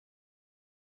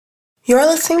You're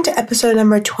listening to episode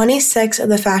number 26 of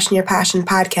the Fashion Your Passion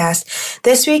podcast.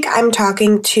 This week, I'm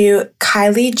talking to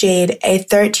Kylie Jade, a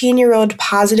 13-year-old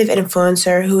positive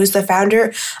influencer who is the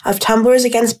founder of Tumblers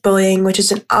Against Bullying, which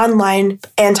is an online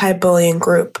anti-bullying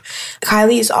group.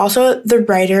 Kylie is also the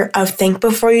writer of Think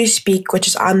Before You Speak, which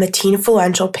is on the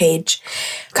Teenfluential page.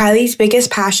 Kylie's biggest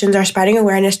passions are spreading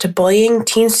awareness to bullying,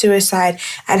 teen suicide,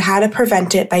 and how to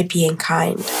prevent it by being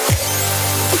kind.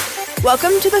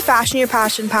 Welcome to the Fashion Your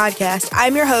Passion podcast.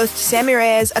 I'm your host, Sammy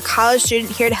Reyes, a college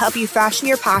student here to help you fashion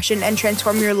your passion and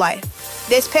transform your life.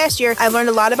 This past year, I've learned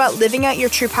a lot about living out your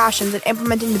true passions and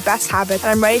implementing the best habits, and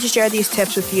I'm ready to share these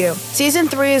tips with you. Season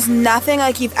 3 is nothing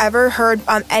like you've ever heard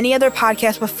on any other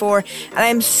podcast before, and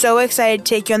I'm so excited to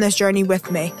take you on this journey with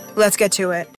me. Let's get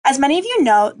to it. As many of you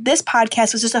know, this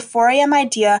podcast was just a 4 a.m.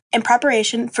 idea in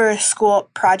preparation for a school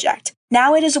project.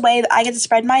 Now it is a way that I get to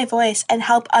spread my voice and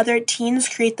help other teens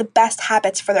create the best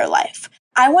habits for their life.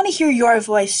 I want to hear your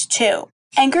voice too.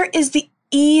 Anchor is the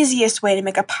easiest way to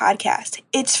make a podcast.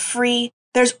 It's free.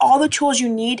 There's all the tools you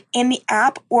need in the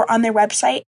app or on their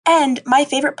website. And my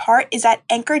favorite part is that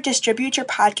Anchor distributes your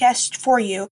podcast for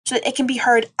you so that it can be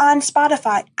heard on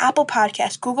Spotify, Apple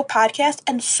Podcasts, Google Podcasts,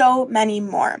 and so many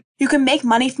more. You can make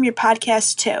money from your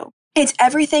podcast too. It's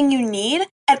everything you need,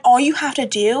 and all you have to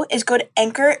do is go to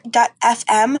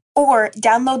anchor.fm or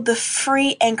download the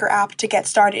free Anchor app to get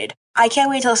started. I can't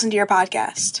wait to listen to your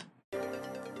podcast.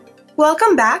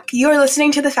 Welcome back. You're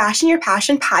listening to the Fashion Your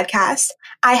Passion podcast.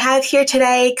 I have here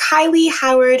today Kylie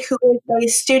Howard, who is a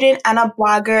student and a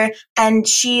blogger, and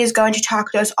she is going to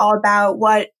talk to us all about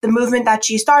what the movement that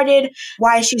she started,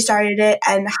 why she started it,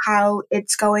 and how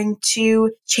it's going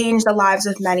to change the lives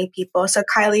of many people. So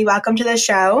Kylie, welcome to the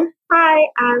show. Hi,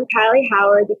 I'm Kylie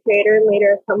Howard, the creator and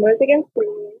leader of Tumblers Against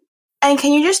Bullying. And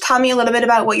can you just tell me a little bit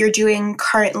about what you're doing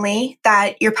currently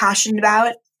that you're passionate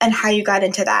about and how you got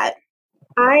into that?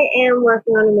 I am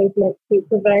working on a movement to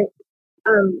prevent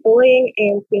bullying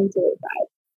and teen suicide.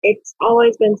 It's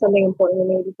always been something important to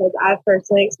me because I've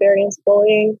personally experienced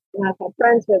bullying, and I've had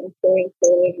friends who have experienced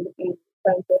bullying and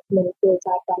friends who have committed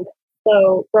suicide from it.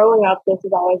 So growing up, this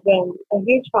has always been a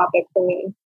huge topic for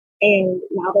me. And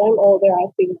now that I'm older, I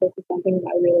see that this is something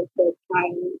that I really should try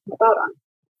and help out on.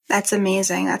 That's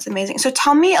amazing. That's amazing. So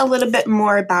tell me a little bit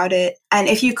more about it. And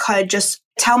if you could, just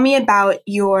tell me about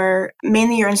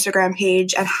mainly your Instagram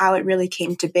page and how it really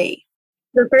came to be.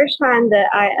 The first time that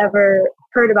I ever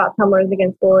heard about Tumblers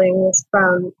Against Bullying was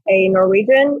from a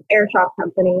Norwegian airshop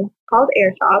company called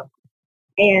Airshop.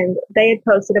 And they had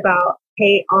posted about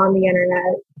hate on the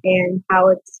internet and how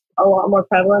it's a lot more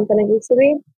prevalent than it used to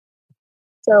be.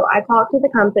 So I talked to the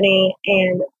company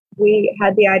and we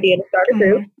had the idea to start a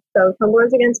group. So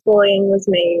Tumblers Against Bullying was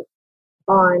made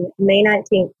on May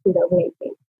 19th, 2018.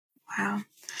 Wow.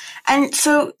 And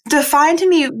so define to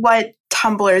me what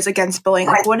Tumblers Against Bullying,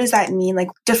 like what does that mean? Like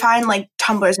define like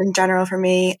Tumblers in general for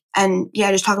me, and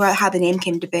just talk about how the name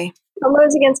came to be.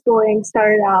 Tumblers Against Bullying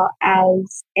started out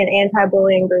as an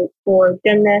anti-bullying group for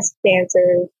gymnasts,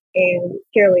 dancers, and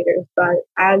cheerleaders. But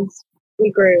as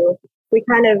we grew, we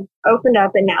kind of opened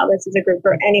up, and now this is a group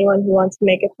for anyone who wants to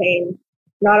make a change.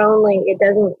 Not only, it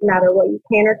doesn't matter what you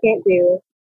can or can't do,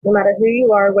 no matter who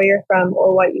you are, where you're from,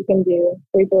 or what you can do,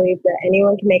 we believe that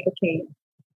anyone can make a change.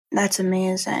 That's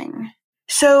amazing.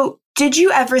 So did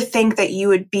you ever think that you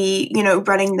would be,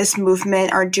 running this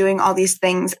movement or doing all these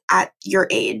things at your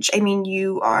age? I mean,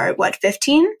 you are,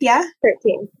 15? Yeah?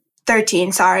 13.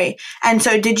 13, sorry. And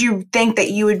so did you think that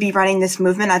you would be running this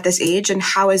movement at this age, and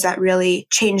how has that really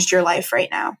changed your life right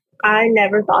now? I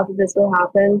never thought that this would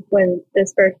happen when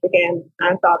this first began.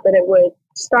 I thought that it would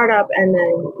start up and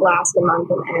then last a month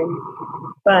and end.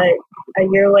 But a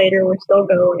year later, we're still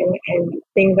going, and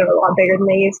things are a lot bigger than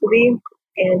they used to be.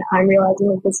 And I'm realizing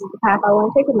that this is the path I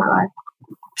want to take with my life.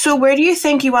 So where do you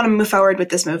think you want to move forward with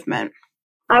this movement?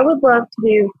 I would love to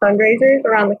do fundraisers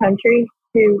around the country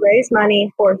to raise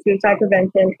money for suicide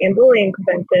prevention and bullying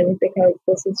prevention, because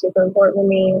this is super important to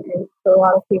me and to a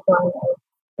lot of people I know.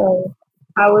 So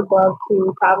I would love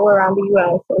to travel around the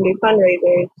U.S. and do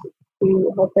fundraisers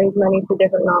to help raise money for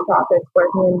different nonprofits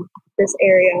working in this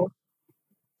area.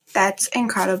 That's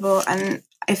incredible. And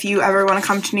if you ever want to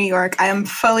come to New York, I am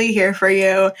fully here for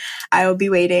you. I will be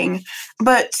waiting.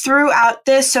 But throughout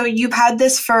this, so you've had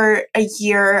this for a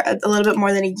year, a little bit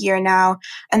more than a year now.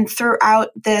 And throughout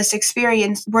this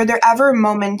experience, were there ever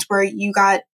moments where you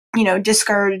got,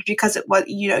 discouraged because it was,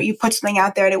 you put something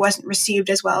out there and it wasn't received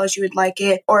as well as you would like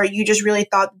it, or you just really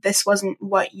thought that this wasn't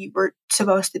what you were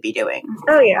supposed to be doing?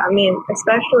 Oh yeah, I mean,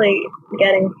 especially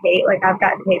getting hate. Like I've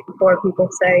gotten hate before. People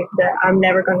say that I'm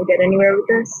never going to get anywhere with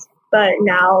this. But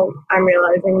now I'm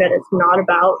realizing that it's not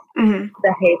about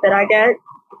the hate that I get,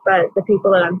 but the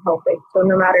people that I'm helping. So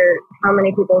no matter how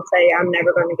many people say I'm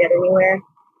never going to get anywhere,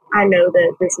 I know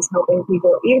that this is helping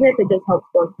people. Even if it just helps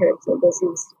one person, this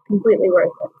is completely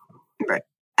worth it. Right.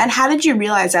 And how did you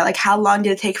realize that? Like, how long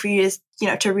did it take for you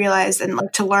to, to realize and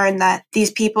like to learn that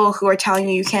these people who are telling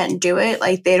you can't do it,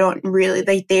 like they don't really,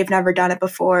 like they've never done it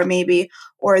before maybe,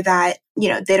 or that,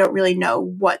 they don't really know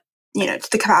what,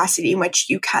 the capacity in which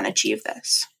you can achieve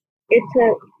this? It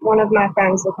took one of my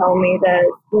friends to tell me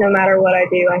that no matter what I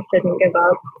do, I shouldn't give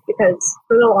up, because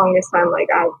for the longest time, like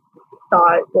I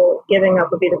thought, well, giving up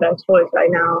would be the best choice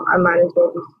right now. I might as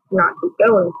well just not keep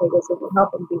going because this isn't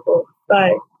helping people.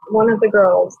 But one of the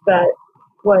girls that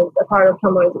was a part of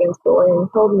Tumblers Against Bullying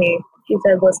told me, she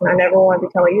said, listen, I never wanted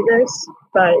to tell you this,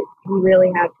 but you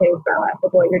really have changed my life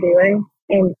with what you're doing.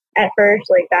 And at first,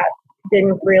 like that I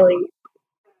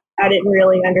didn't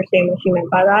really understand what she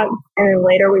meant by that. And then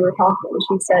later we were talking, and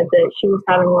she said that she was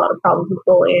having a lot of problems with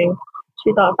bullying.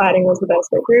 She thought fighting was the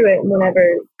best way through it. And whenever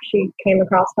she came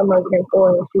across Tumblers Against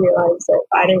Bullying, she realized that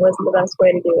fighting wasn't the best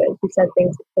way to do it. She said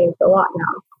things have changed a lot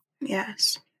now.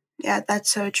 Yes. Yeah, that's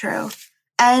so true.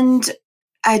 And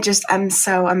I'm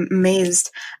so amazed.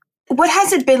 What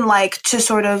has it been like to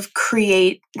sort of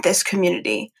create this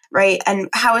community, right? And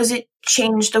how has it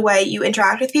changed the way you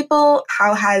interact with people?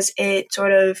 How has it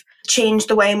sort of changed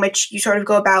the way in which you sort of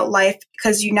go about life?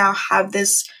 Because you now have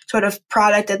this sort of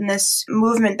product and this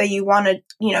movement that you want to,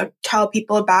 tell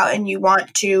people about and you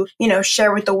want to,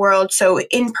 share with the world. So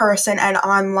in person and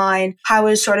online, how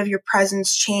has sort of your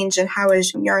presence changed and how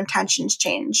has your intentions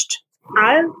changed?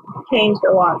 I've changed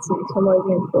a lot since Tumblers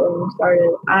Against Bullying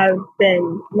started. I've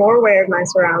been more aware of my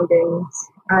surroundings.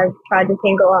 I've tried to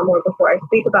think a lot more before I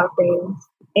speak about things.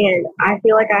 And I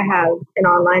feel like I have an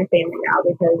online family now,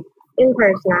 because in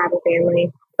person I have a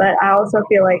family, but I also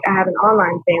feel like I have an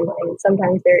online family, and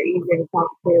sometimes they're easier to talk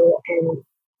to, and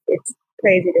it's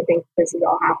crazy to think this is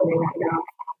all happening right now.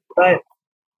 But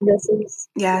this is...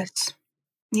 Yes.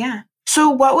 Yeah. So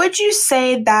what would you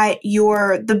say that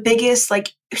you're the biggest,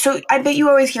 so I bet you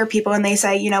always hear people and they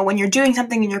say, when you're doing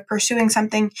something and you're pursuing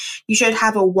something, you should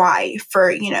have a why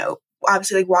for,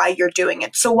 obviously why you're doing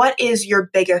it. So what is your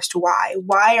biggest why?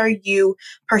 Why are you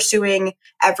pursuing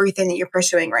everything that you're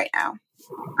pursuing right now?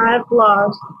 I've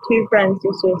lost 2 friends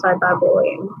to suicide by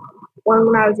bullying. One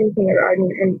when I was in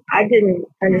kindergarten, and I didn't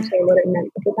understand what it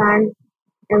meant at the time,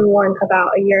 and one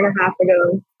about a year and a half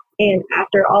ago. And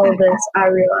after all of this, I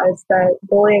realized that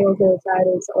bullying and suicide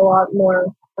is a lot more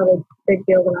of a big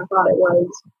deal than I thought it was.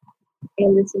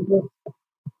 And this is just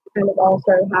kind of all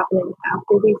started happening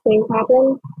after these things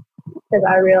happened, because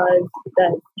I realized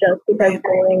that just because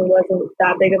bullying wasn't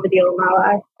that big of a deal in my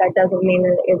life, that doesn't mean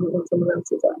that it isn't in someone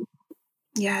else's life.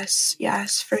 Yes,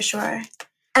 for sure.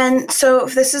 And so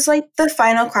this is the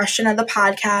final question of the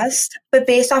podcast, but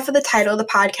based off of the title of the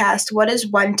podcast, what is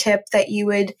one tip that you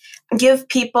would give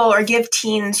people or give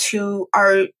teens who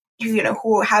are,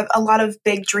 who have a lot of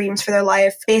big dreams for their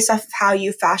life based off of how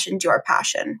you fashioned your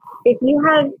passion? If you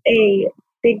have a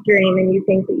big dream and you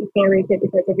think that you can't reach it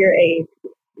because of your age,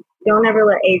 don't ever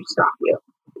let age stop you.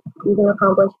 You can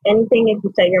accomplish anything if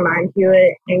you set your mind to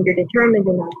it and you're determined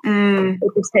enough.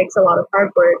 It just takes a lot of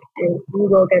hard work, and you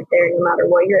will get there no matter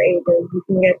what your age is. You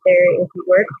can get there if you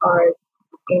work hard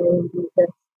and you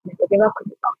just never give up on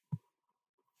yourself.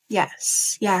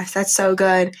 Yes, that's so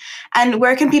good. And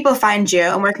where can people find you,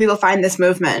 and where can people find this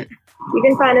movement? You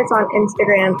can find us on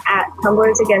Instagram at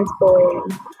Tumblers Against Bullying.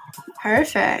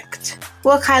 Perfect.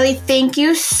 Well, Kylie, thank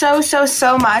you so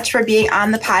much for being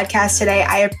on the podcast today.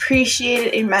 I appreciate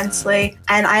it immensely.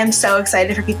 And I am so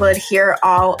excited for people to hear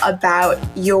all about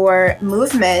your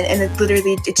movement. And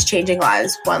it's changing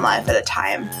lives one life at a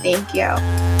time. Thank you.